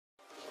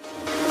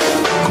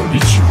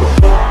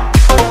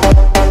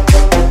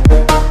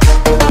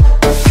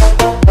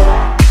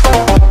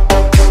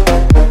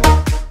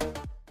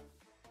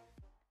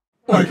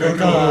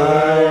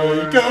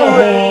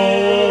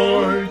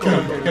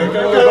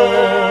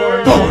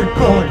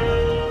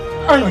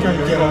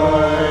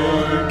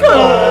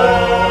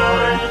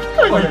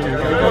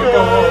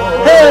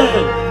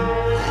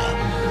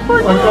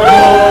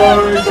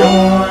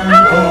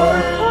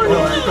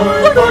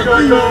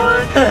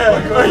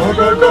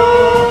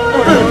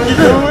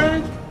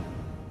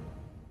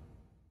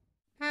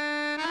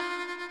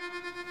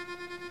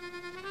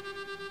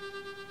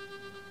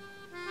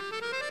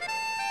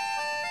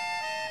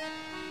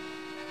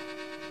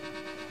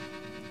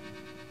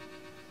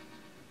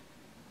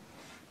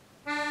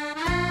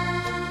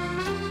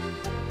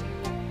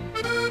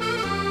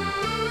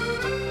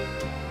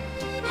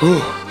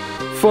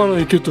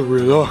Finally get to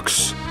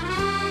relax.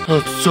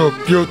 That's so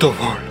beautiful.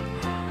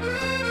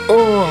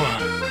 Oh,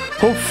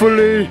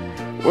 hopefully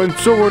when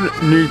someone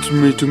needs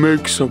me to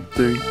make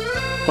something,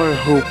 I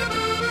hope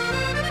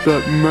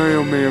that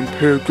Mailman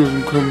Pig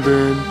doesn't come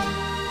in.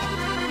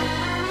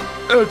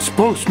 It's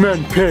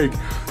Postman Pig.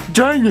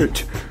 Dang it!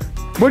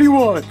 What do you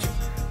want?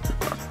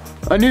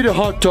 I need a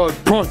hot dog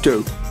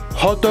pronto.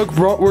 Hot dog,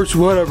 bratwurst,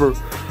 whatever.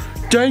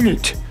 Dang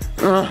it!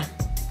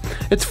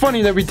 It's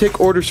funny that we take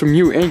orders from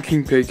you and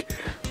King Pig.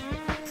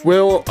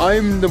 Well,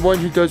 I'm the one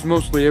who does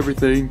mostly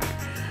everything.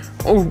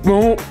 Oh,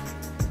 no.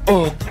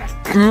 Oh,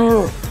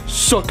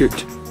 suck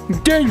it.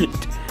 Dang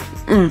it.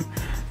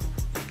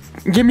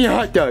 Give me a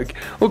hot dog.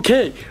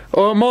 Okay,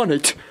 I'm on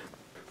it.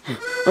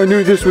 I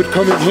knew this would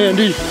come in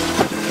handy.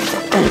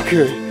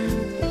 Okay.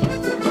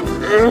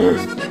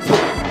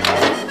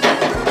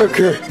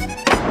 Okay.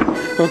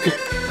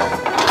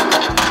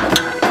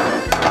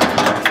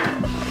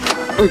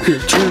 Okay,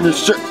 turn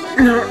this.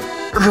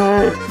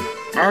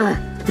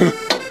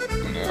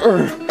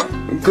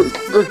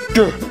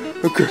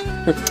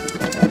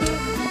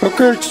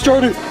 Okay, it's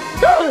started.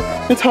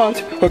 It's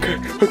hot. Okay,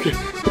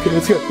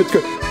 let's go.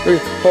 Okay,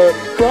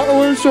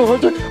 bratwurst,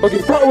 okay,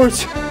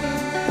 bratwurst.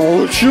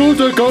 Oh,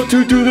 shoot, I got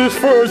to do this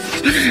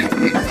first.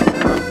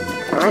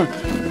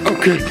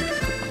 Okay.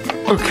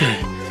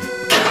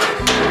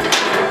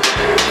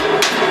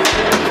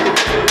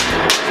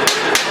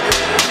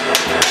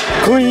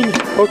 Clean.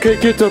 Okay,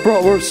 get the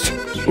bratwurst.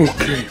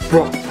 Okay,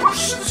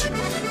 bratwurst.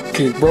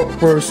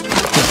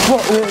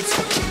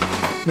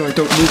 No, I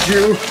don't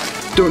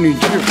need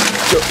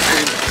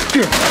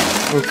you.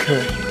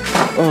 Okay.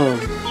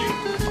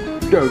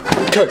 No,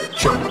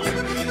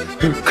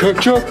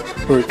 ketchup.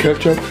 Or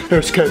ketchup.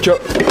 There's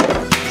ketchup.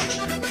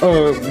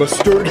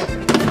 Mustard. I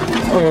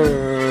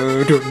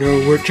don't know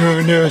which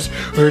one is.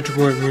 Which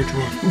one?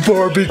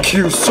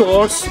 Barbecue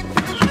sauce.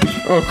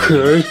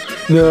 Okay.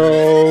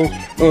 Now,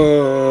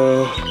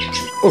 oh,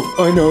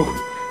 I know.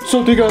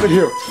 Something out of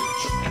here.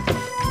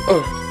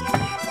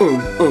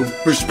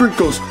 There's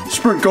sprinkles.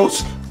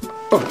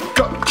 Oh,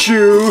 got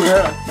you.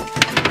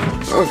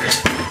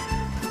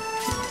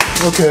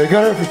 Okay, I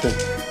got everything.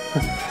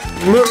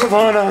 Move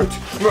on out.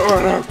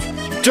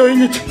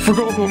 Dang it,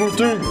 forgot one more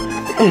thing.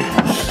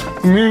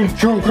 Mean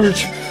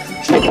chocolate.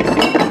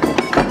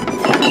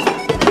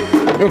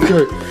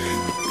 Okay.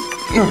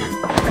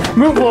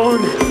 Move on.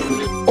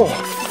 Oh,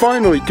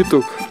 finally get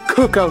to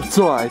cook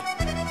outside.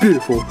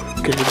 Beautiful.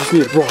 Okay, I just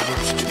need a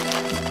bratwurst.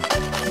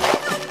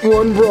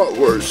 One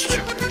bratwurst.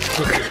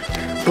 Okay,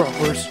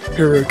 bratwurst.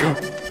 Here we go.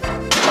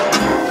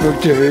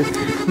 Okay,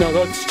 now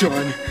that's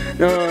done.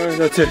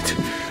 That's it.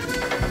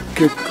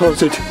 Okay,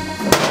 close it.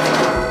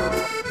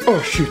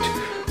 Oh shoot.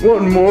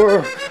 One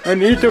more. I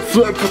need to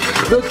flip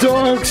the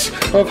dogs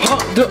of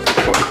hot dog.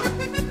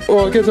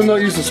 Oh, I guess I'm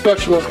not using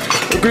spatula.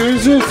 I'm gonna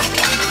use this.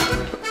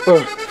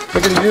 I'm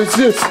gonna use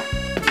this.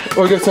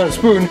 Oh, I guess not a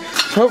spoon.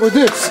 How about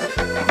this?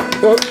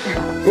 Well,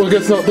 I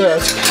guess not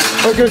that.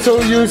 I guess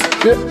I'll use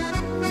it.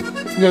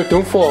 No,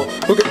 don't fall.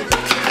 Okay.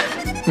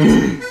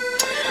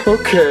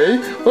 Okay,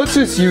 let's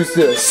just use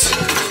this.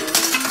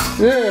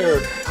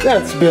 There,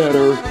 that's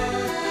better.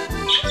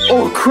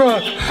 Oh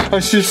crap, I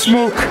see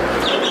smoke.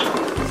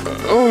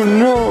 Oh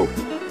no,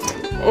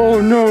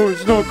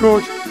 it's not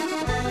good.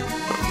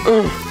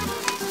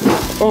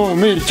 Oh, I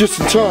made it just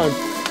in time.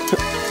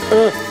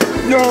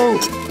 No,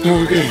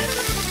 okay.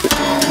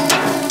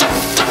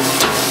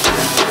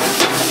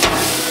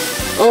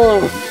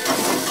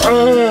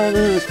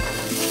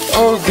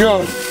 Oh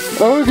god.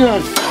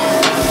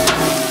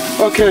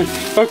 Okay.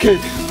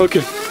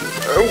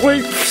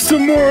 Wait,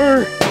 some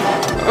more.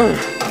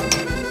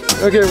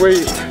 Okay,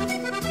 wait.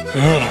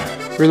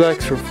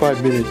 Relax for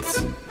 5 minutes.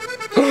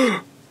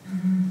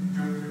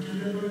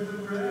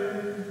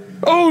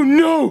 Oh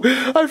no!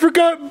 I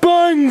forgot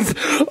buns!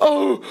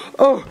 Oh,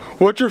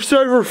 what's your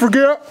server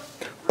forget?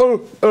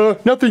 Oh,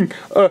 nothing.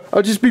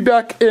 I'll just be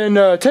back in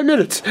 10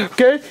 minutes,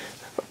 okay?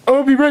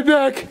 I'll be right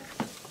back.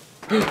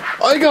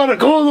 I gotta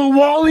call the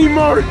Wally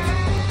Mart!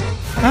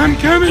 I'm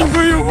coming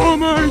for you,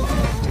 Walmart!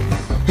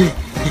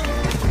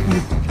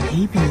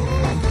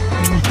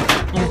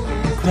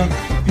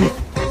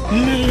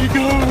 Here he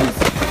goes!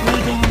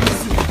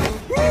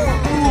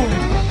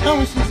 How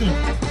much is it?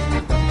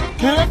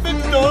 Can I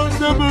 $50,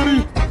 somebody?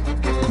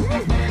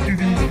 Do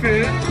these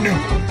fit? No.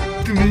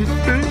 Do these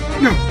fit?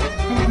 No.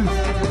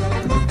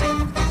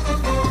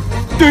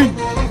 Dang!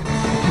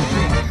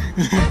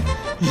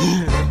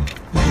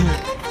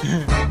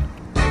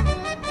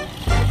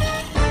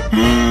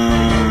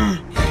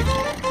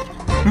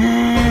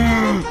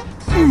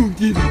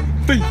 Get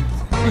it, baby.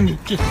 I'm gonna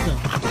get some.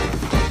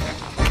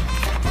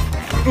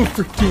 Oh,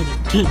 forget it.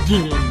 Can't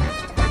get it.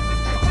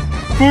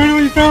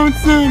 Finally found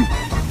some.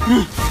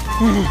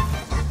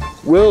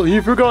 Well, he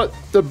forgot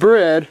the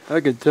bread. I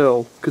can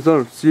tell, cause I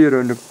don't see it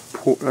on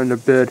the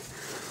bed.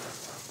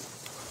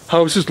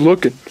 How's this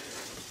looking?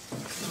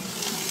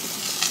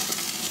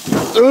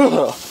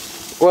 Ugh.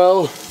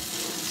 Well,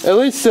 at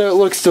least it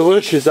looks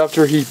delicious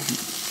after he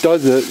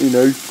does it, you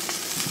know.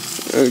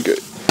 Okay.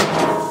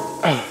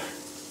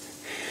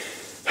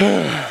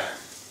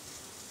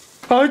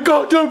 I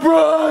got the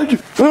bread!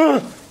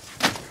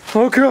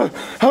 Okay,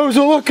 how's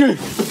it looking?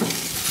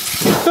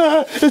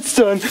 It's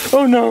done.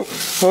 Oh no,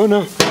 oh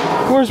no.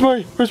 Where's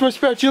my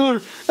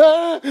spatula?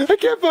 I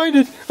can't find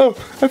it. Oh,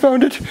 I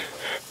found it.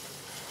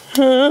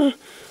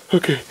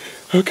 Okay.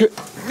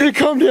 Hey,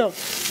 calm down.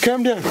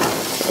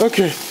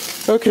 Okay.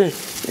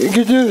 You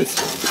can do this.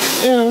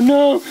 Oh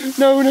no.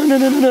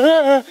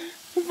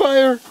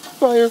 Fire.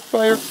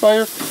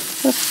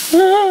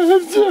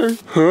 I'm sorry.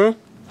 Huh?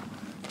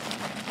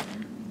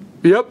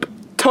 Yep,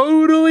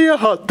 totally a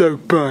hot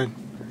dog bun.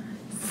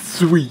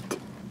 Sweet.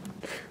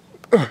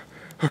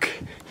 Okay,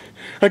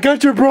 I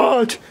got your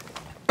broad.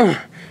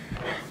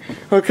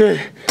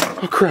 Okay,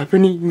 oh crap, I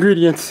need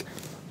ingredients.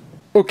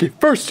 Okay,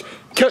 first,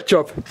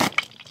 ketchup.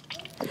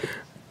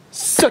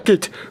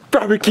 Second,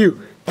 barbecue.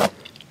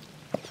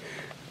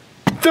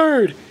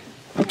 Third,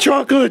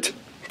 chocolate.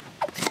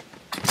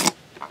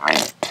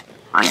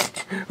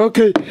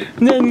 Okay,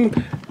 then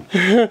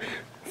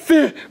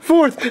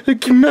fourth,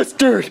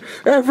 mustard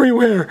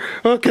everywhere.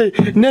 Okay,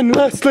 and then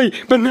lastly,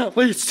 but not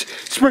least,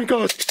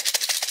 sprinkles.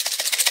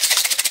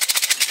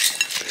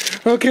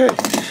 Okay.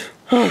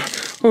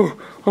 Oh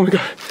my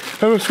god,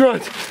 I almost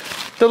forgot.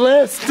 The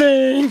last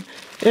thing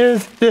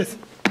is this.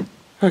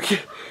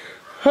 Okay,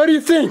 how do you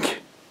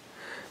think?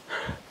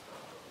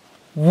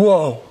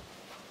 Whoa.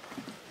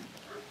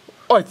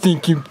 I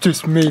think you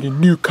just made a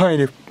new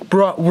kind of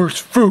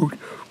bratwurst food.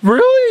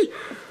 Really?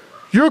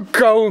 You're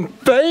going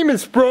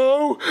famous,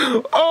 bro!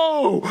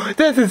 Oh,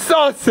 this is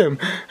awesome!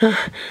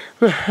 I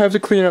have to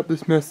clean up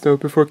this mess though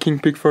before King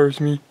Pig fires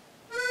me.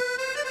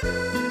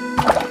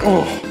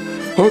 Oh,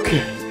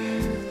 okay.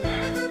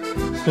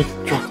 Let's make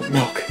chocolate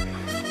milk.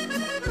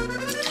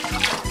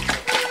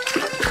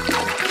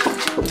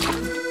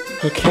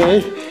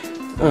 Okay.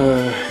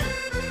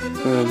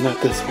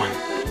 Not this one.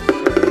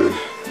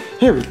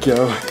 Here we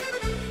go.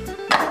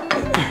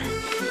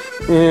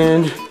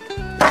 And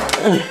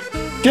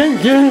get in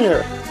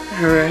here.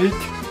 Alright.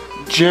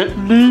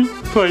 Gently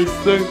place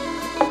the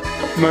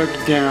mug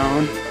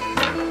down.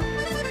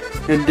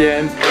 And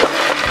then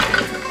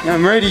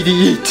I'm ready to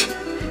eat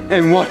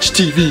and watch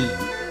TV.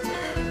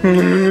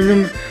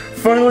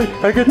 Finally,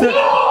 I get that.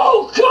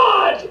 No,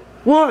 God!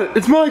 What?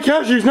 It's my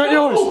cashews, not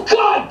yours. Oh,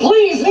 God,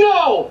 please,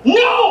 no!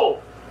 No!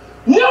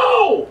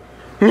 No!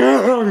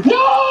 No!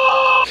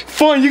 No!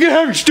 Fine, you can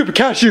have your stupid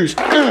cashews.